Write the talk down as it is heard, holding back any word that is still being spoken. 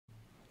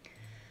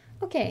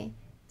Okay,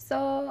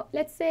 so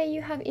let's say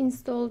you have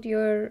installed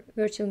your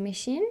virtual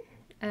machine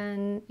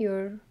and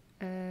your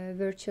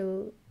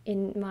virtual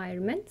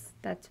environment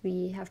that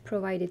we have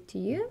provided to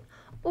you,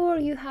 or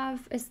you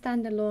have a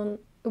standalone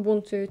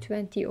Ubuntu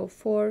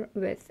 20.04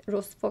 with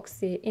ROS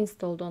Foxy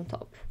installed on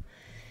top.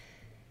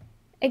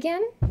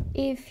 Again,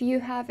 if you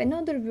have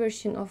another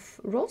version of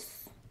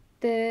ROS,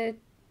 the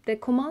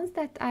commands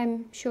that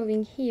I'm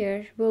showing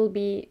here will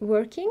be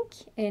working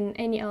in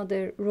any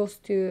other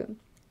ROS2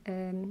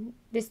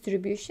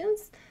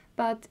 distributions,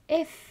 but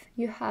if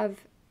you have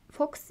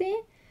Foxy,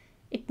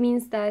 it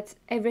means that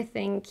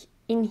everything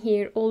in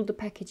here, all the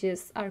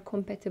packages are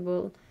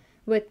compatible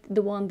with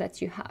the one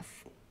that you have.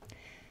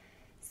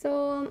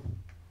 So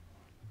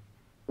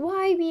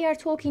why we are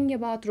talking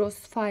about ROS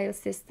file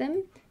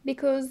system?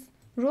 Because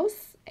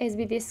ROS, as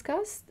we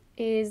discussed,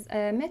 is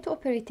a meta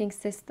operating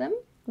system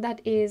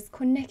that is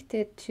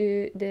connected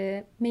to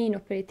the main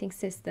operating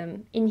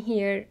system. In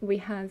here we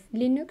have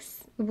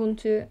Linux,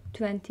 Ubuntu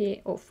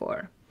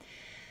 20.04.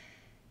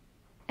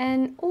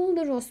 And all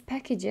the ROS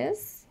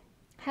packages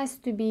has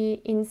to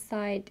be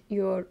inside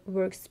your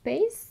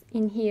workspace.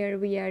 In here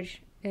we are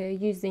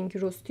using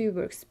ROS2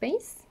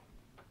 workspace.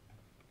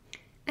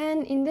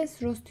 And in this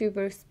ROS2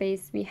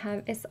 workspace we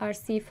have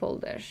src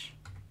folder.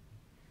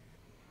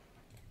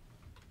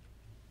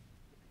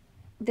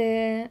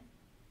 The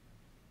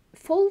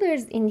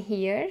folders in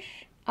here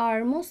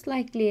are most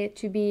likely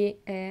to be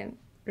a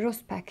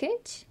ROS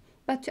package,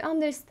 but to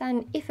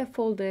understand if a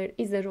folder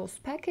is a ROS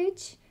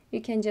package,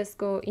 you can just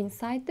go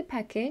inside the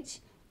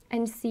package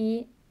and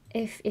see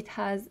if it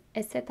has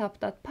a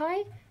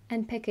setup.py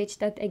and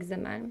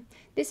package.xml.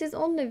 This is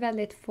only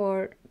valid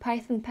for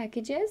Python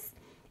packages.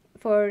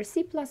 For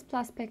C++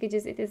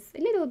 packages it is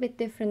a little bit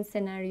different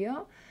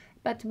scenario,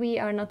 but we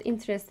are not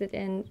interested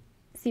in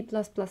C++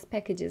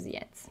 packages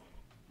yet.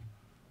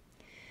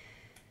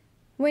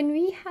 When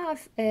we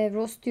have a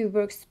ROS2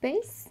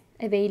 workspace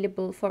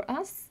available for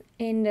us,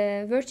 in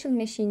the virtual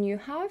machine you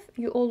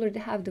already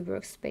have the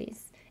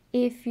workspace.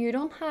 If you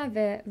don't have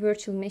a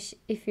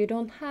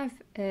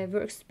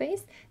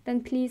workspace,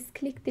 then please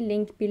click the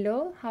link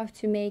below how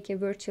to make a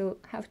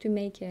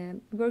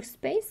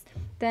workspace.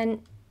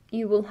 Then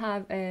you will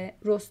have a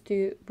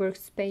ROS2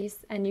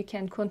 workspace and you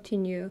can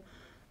continue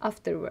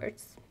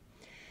afterwards.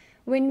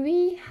 When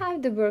we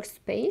have the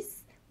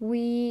workspace,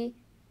 we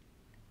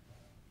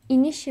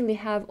initially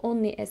have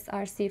only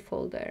src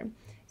folder.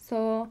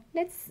 So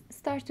let's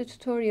start the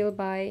tutorial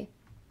by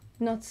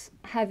not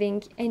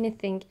having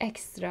anything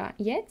extra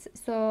yet.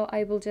 So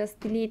I will just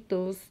delete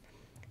those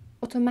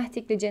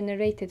automatically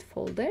generated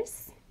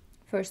folders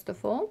first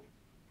of all.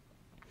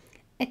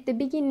 At the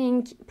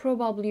beginning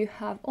probably you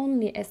have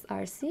only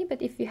src,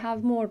 but if you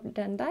have more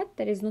than that,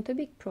 there is not a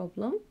big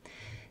problem.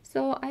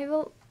 So I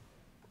will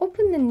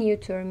open the new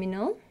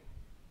terminal.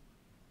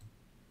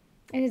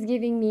 It is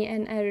giving me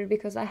an error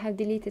because I have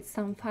deleted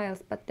some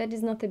files, but that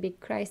is not a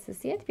big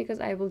crisis yet because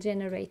I will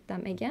generate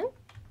them again.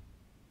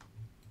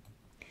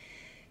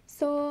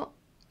 So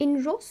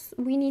in ROS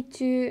we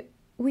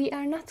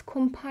are not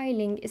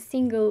compiling a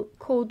single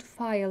code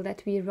file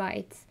that we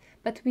write,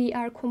 but we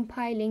are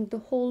compiling the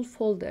whole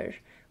folder,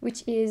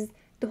 which is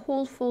the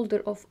whole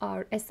folder of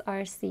our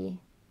src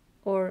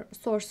or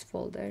source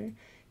folder.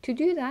 To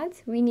do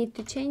that, we need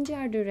to change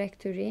our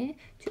directory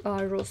to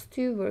our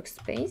ROS2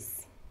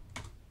 workspace.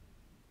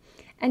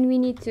 And we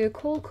need to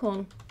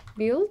colon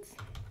build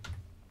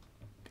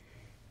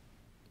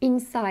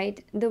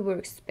inside the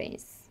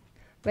workspace.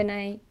 When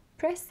I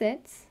press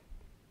it,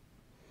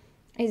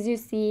 as you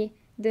see,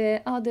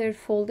 the other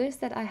folders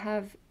that I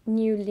have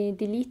newly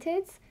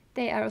deleted,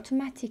 they are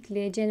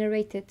automatically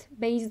generated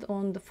based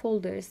on the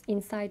folders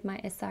inside my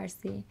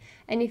src.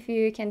 And if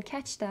you can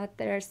catch that,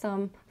 there are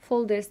some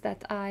folders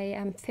that I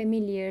am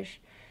familiar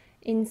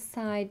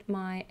inside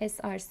my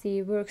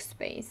src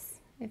workspace.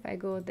 If I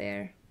go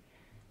there,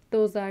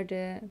 those are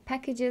the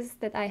packages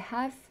that I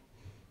have.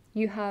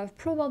 You have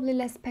probably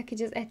less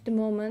packages at the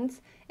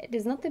moment. It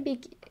is not a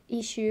big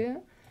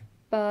issue,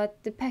 but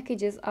the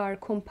packages are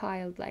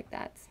compiled like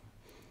that.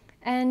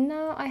 And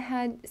now I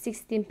had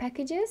 16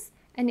 packages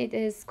and it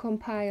is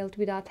compiled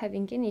without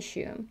having an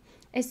issue.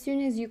 As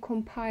soon as you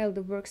compile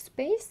the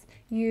workspace,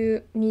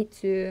 you need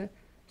to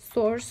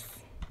source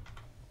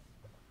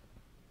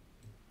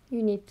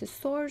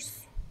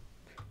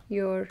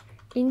your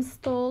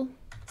install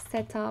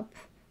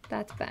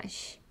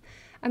setup.bash.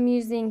 I'm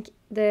using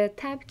the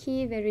tab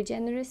key very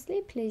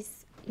generously.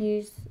 Please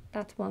use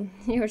that one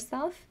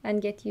yourself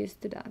and get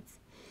used to that.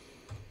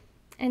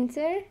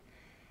 Enter.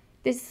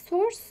 This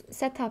source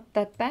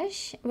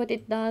setup.bash, what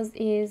it does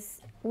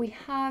is we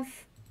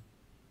have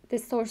the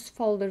source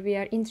folder we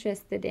are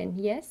interested in,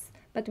 yes,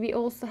 but we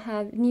also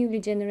have newly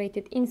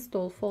generated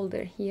install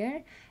folder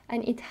here,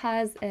 and it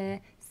has a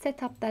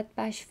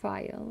setup.bash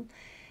file.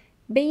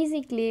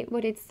 Basically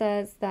what it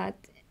says that,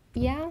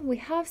 yeah, we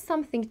have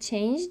something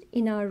changed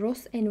in our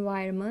ROS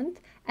environment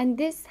and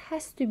this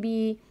has to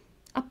be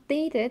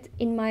updated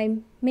in my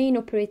main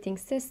operating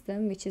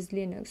system, which is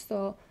Linux.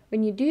 So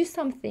when you do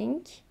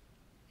something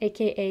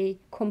aka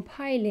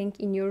compiling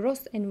in your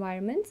ROS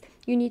environment,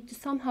 you need to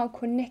somehow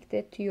connect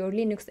it to your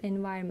Linux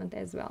environment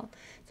as well.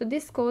 So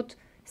this code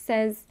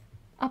says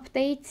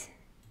update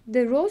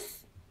the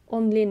ROS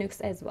on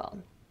Linux as well.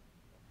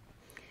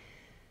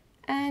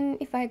 And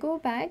if I go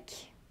back,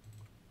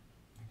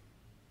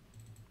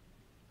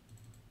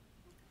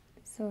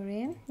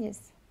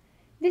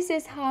 this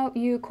is how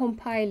you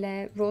compile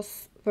a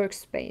ROS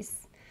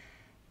workspace.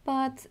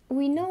 But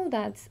we know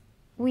that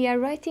we are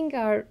writing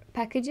our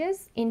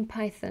packages in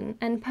Python,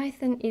 and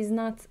Python is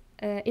not,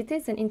 it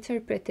is an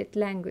interpreted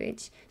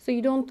language. So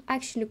you don't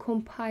actually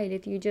compile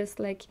it, you just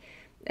like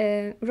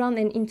run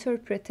an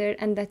interpreter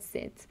and that's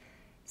it.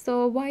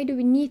 So why do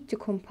we need to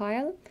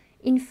compile?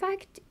 In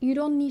fact, you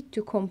don't need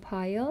to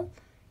compile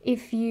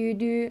if you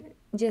do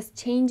just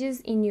changes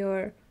in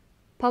your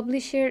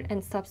publisher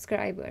and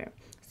subscriber.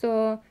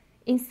 So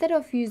instead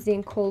of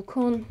using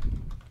colcon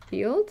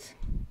build,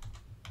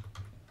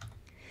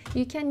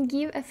 you can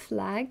give a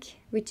flag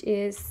which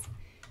is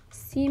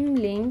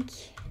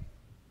symlink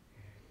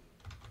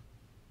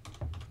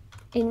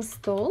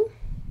install,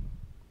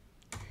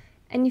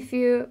 and if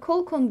you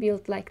colcon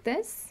build like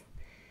this,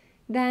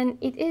 then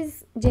it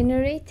is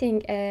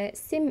generating a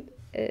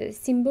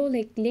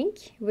symbolic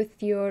link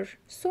with your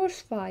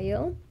source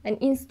file and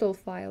install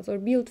files or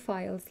build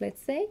files,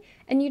 let's say,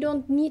 and you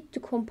don't need to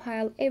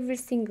compile every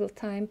single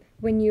time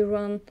when you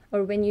run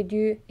or when you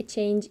do a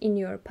change in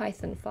your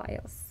Python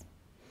files.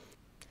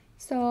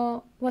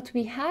 So what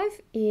we have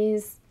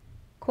is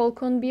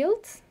colcon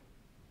build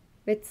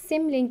with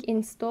symlink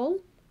install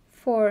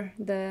for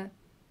the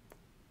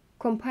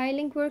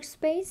compiling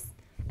workspace,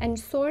 and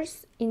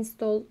source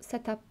install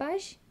setup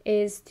bash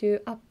is to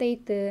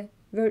update the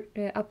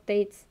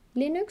update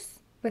Linux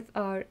with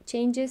our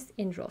changes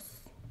in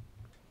ROS.